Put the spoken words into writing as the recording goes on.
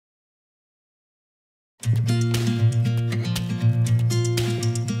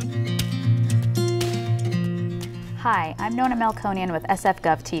Hi, I'm Nona Melkonian with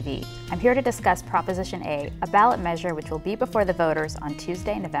SFGovTV. I'm here to discuss Proposition A, a ballot measure which will be before the voters on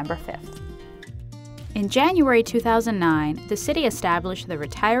Tuesday, November 5th. In January 2009, the city established the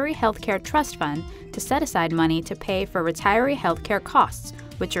Retiree Healthcare Trust Fund to set aside money to pay for retiree healthcare costs,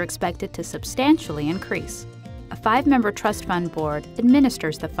 which are expected to substantially increase. A 5-member trust fund board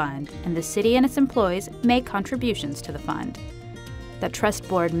administers the fund, and the city and its employees make contributions to the fund. The trust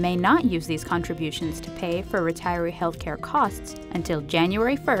board may not use these contributions to pay for retiree healthcare costs until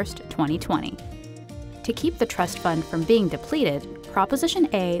January 1st, 2020. To keep the trust fund from being depleted, Proposition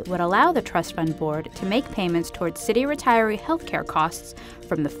A would allow the trust fund board to make payments towards city retiree healthcare costs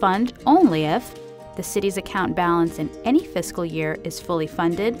from the fund only if the city's account balance in any fiscal year is fully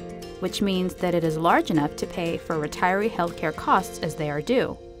funded, which means that it is large enough to pay for retiree healthcare costs as they are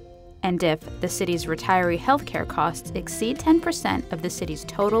due, and if the city's retiree healthcare costs exceed 10% of the city's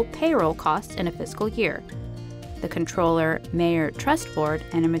total payroll costs in a fiscal year. The Controller, Mayor, Trust Board,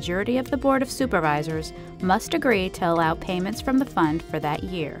 and a majority of the Board of Supervisors must agree to allow payments from the fund for that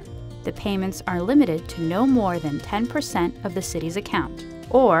year. The payments are limited to no more than 10% of the city's account,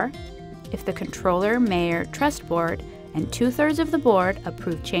 or if the Controller, Mayor, Trust Board, and 2/3 of the board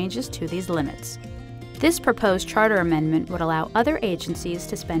approve changes to these limits. This proposed charter amendment would allow other agencies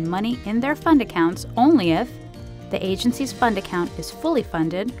to spend money in their fund accounts only if the agency's fund account is fully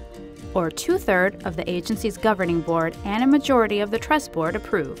funded, or 2/3 of the agency's governing board and a majority of the trust board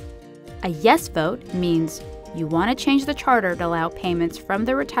approve. A yes vote means you want to change the charter to allow payments from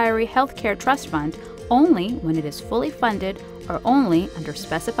the Retiree Healthcare Trust Fund only when it is fully funded or only under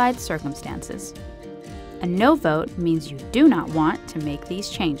specified circumstances. A no vote means you do not want to make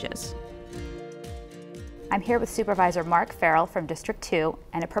these changes. I'm here with Supervisor Mark Farrell from District 2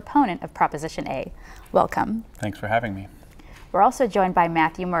 and a proponent of Proposition A. Welcome. Thanks for having me. We're also joined by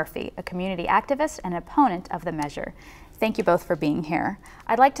Matthew Murphy, a community activist and opponent of the measure. Thank you both for being here.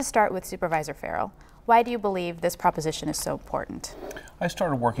 I'd like to start with Supervisor Farrell. Why do you believe this proposition is so important? I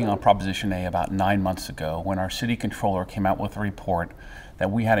started working on Proposition A about 9 months ago when our city controller came out with a report that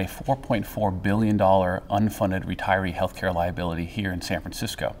we had a $4.4 billion unfunded retiree healthcare liability here in San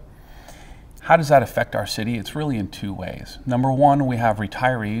Francisco. How does that affect our city? It's really in 2 ways. Number one, we have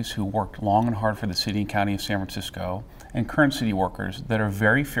retirees who worked long and hard for the city and county of San Francisco and current city workers that are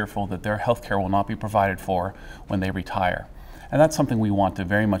very fearful that their health care will not be provided for when they retire. And that's something we want to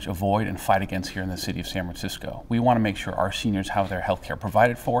very much avoid and fight against here in the city of San Francisco. We want to make sure our seniors have their health care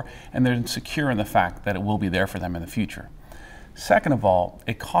provided for and they're secure in the fact that it will be there for them in the future. Second of all,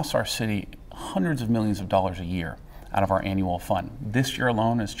 it costs our city hundreds of millions of dollars a year out of our annual fund. This year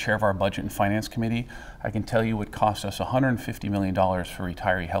alone, as chair of our Budget and Finance Committee, I can tell you it cost us $150 million for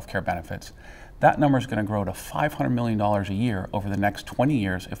retiree health care benefits. That number is going to grow to $500 million a year over the next 20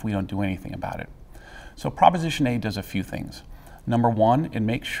 years if we don't do anything about it. So Proposition A does a few things. Number one, it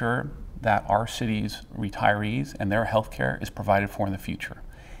makes sure that our city's retirees and their health care is provided for in the future.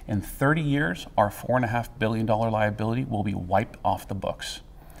 In 30 years, our $4.5 billion liability will be wiped off the books.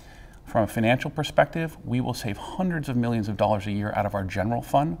 From a financial perspective, we will save hundreds of millions of dollars a year out of our general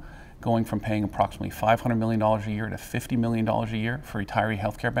fund, going from paying approximately $500 million a year to $50 million a year for retiree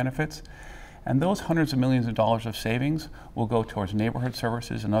health care benefits. And those hundreds of millions of dollars of savings will go towards neighborhood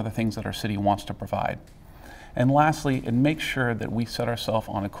services and other things that our city wants to provide. And lastly, it makes sure that we set ourselves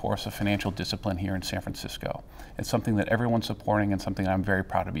on a course of financial discipline here in San Francisco. It's something that everyone's supporting and something I'm very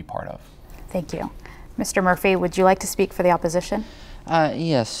proud to be part of. Thank you. Mr. Murphy, would you like to speak for the opposition?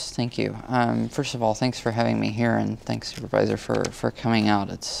 Yes, thank you. First of all, thanks for having me here, and thanks, Supervisor, for coming out.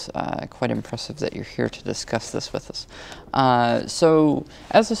 It's quite impressive that you're here to discuss this with us. So,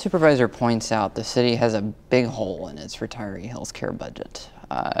 as the Supervisor points out, the city has a big hole in its retiree health care budget.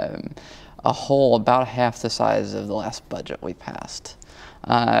 A hole about half the size of the last budget we passed,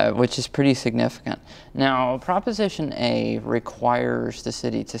 which is pretty significant. Now, Proposition A requires the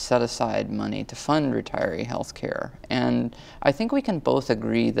city to set aside money to fund retiree health care, and I think we can both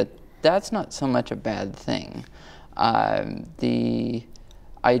agree that that's not so much a bad thing. The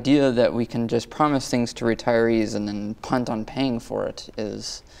idea that we can just promise things to retirees and then punt on paying for it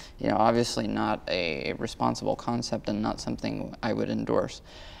is, obviously not a responsible concept and not something I would endorse.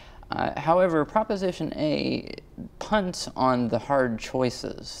 However, Proposition A punts on the hard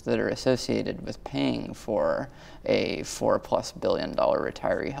choices that are associated with paying for a $4+ billion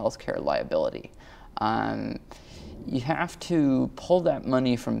retiree healthcare liability. You have to pull that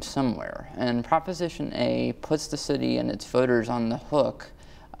money from somewhere, and Proposition A puts the city and its voters on the hook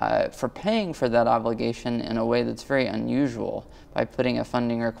for paying for that obligation in a way that's very unusual by putting a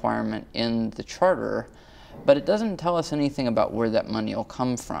funding requirement in the charter. But it doesn't tell us anything about where that money will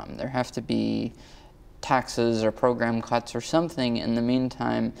come from. There have to be taxes or program cuts or something in the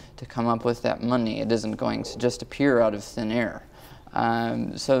meantime to come up with that money. It isn't going to just appear out of thin air.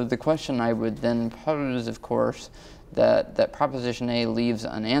 So the question I would then pose, of course, that Proposition A leaves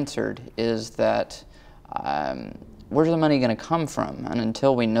unanswered is that where's the money going to come from? And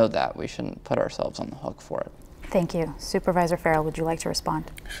until we know that, we shouldn't put ourselves on the hook for it. Thank you. Supervisor Farrell, would you like to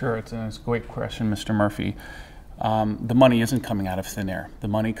respond? Sure, it's a great question, Mr. Murphy. The money isn't coming out of thin air. The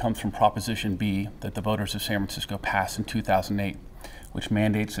money comes from Proposition B that the voters of San Francisco passed in 2008, which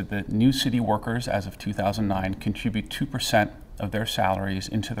mandates that the new city workers as of 2009 contribute 2% of their salaries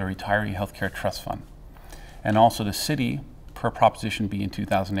into the Retiree Healthcare Trust Fund. And also the city, per Proposition B in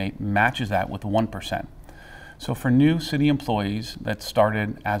 2008, matches that with 1%. So for new city employees that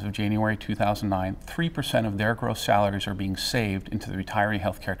started as of January 2009, 3% of their gross salaries are being saved into the Retiree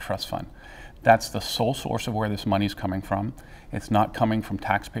Healthcare Trust Fund. That's the sole source of where this money is coming from. It's not coming from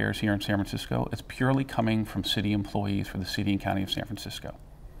taxpayers here in San Francisco. It's purely coming from city employees for the city and county of San Francisco.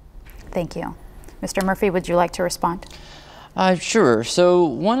 Thank you. Mr. Murphy, would you like to respond? Sure. So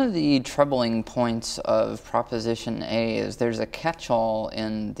one of the troubling points of Proposition A is there's a catch-all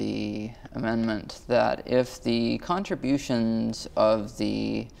in the amendment that if the contributions of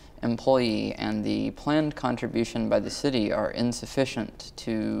the employee and the planned contribution by the city are insufficient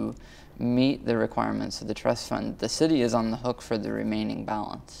to meet the requirements of the trust fund, the city is on the hook for the remaining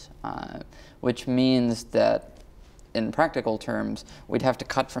balance, which means that in practical terms, we'd have to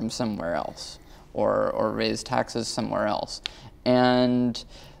cut from somewhere else or raise taxes somewhere else. And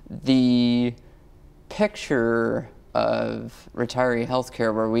the picture of retiree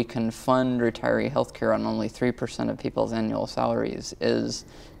healthcare where we can fund retiree healthcare on only 3% of people's annual salaries is,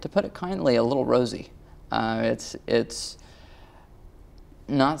 to put it kindly, a little rosy. It's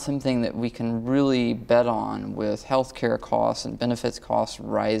not something that we can really bet on with healthcare costs and benefits costs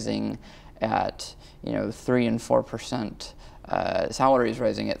rising at 3 and 4%, salaries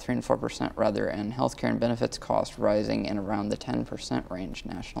rising at 3 and 4% rather, and healthcare and benefits costs rising in around the 10% range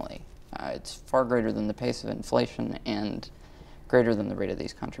nationally. It's far greater than the pace of inflation and greater than the rate of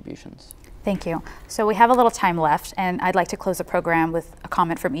these contributions. Thank you. So we have a little time left, and I'd like to close the program with a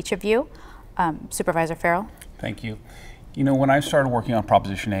comment from each of you. Supervisor Farrell. Thank you. When I started working on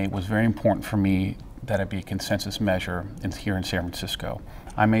Proposition A, it was very important for me that it be a consensus measure here in San Francisco.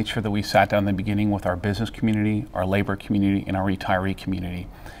 I made sure that we sat down in the beginning with our business community, our labor community, and our retiree community,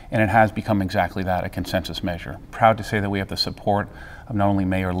 and it has become exactly that, a consensus measure. Proud to say that we have the support of not only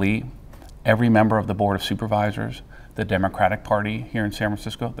Mayor Lee, every member of the Board of Supervisors, the Democratic Party here in San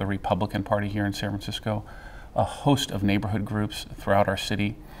Francisco, the Republican Party here in San Francisco, a host of neighborhood groups throughout our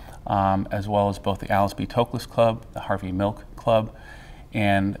city, as well as both the Alice B. Toklas Club, the Harvey Milk Club,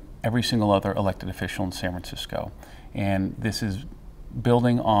 and every single other elected official in San Francisco. And this is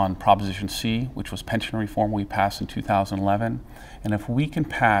building on Proposition C, which was pension reform we passed in 2011. And if we can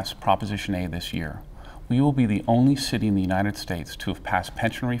pass Proposition A this year, we will be the only city in the United States to have passed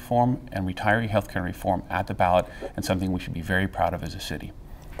pension reform and retiree healthcare reform at the ballot, and something we should be very proud of as a city.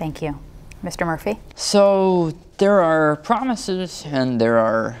 Thank you. Mr. Murphy? So there are promises and there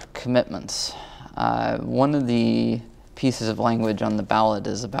are commitments. One of the pieces of language on the ballot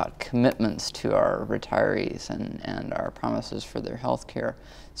is about commitments to our retirees and our promises for their health care.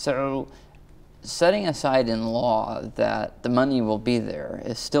 So setting aside in law that the money will be there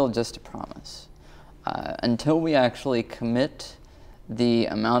is still just a promise. Until we actually commit the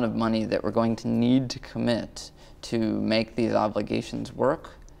amount of money that we're going to need to commit to make these obligations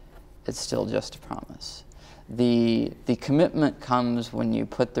work, it's still just a promise. The commitment comes when you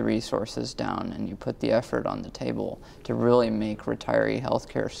put the resources down and you put the effort on the table to really make retiree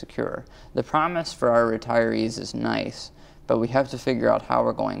healthcare secure. The promise for our retirees is nice, but we have to figure out how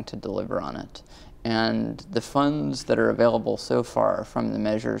we're going to deliver on it. And the funds that are available so far from the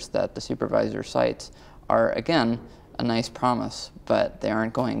measures that the supervisor cites are, again, a nice promise, but they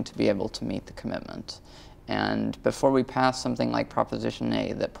aren't going to be able to meet the commitment. And before we pass something like Proposition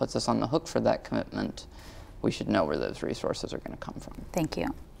A that puts us on the hook for that commitment, we should know where those resources are going to come from. Thank you.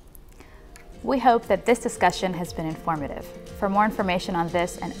 We hope that this discussion has been informative. For more information on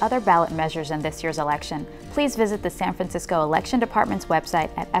this and other ballot measures in this year's election, please visit the San Francisco Election Department's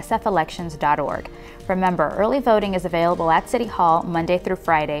website at sfelections.org. Remember, early voting is available at City Hall Monday through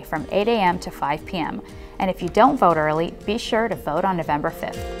Friday from 8 a.m. to 5 p.m. And if you don't vote early, be sure to vote on November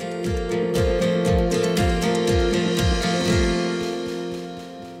 5th.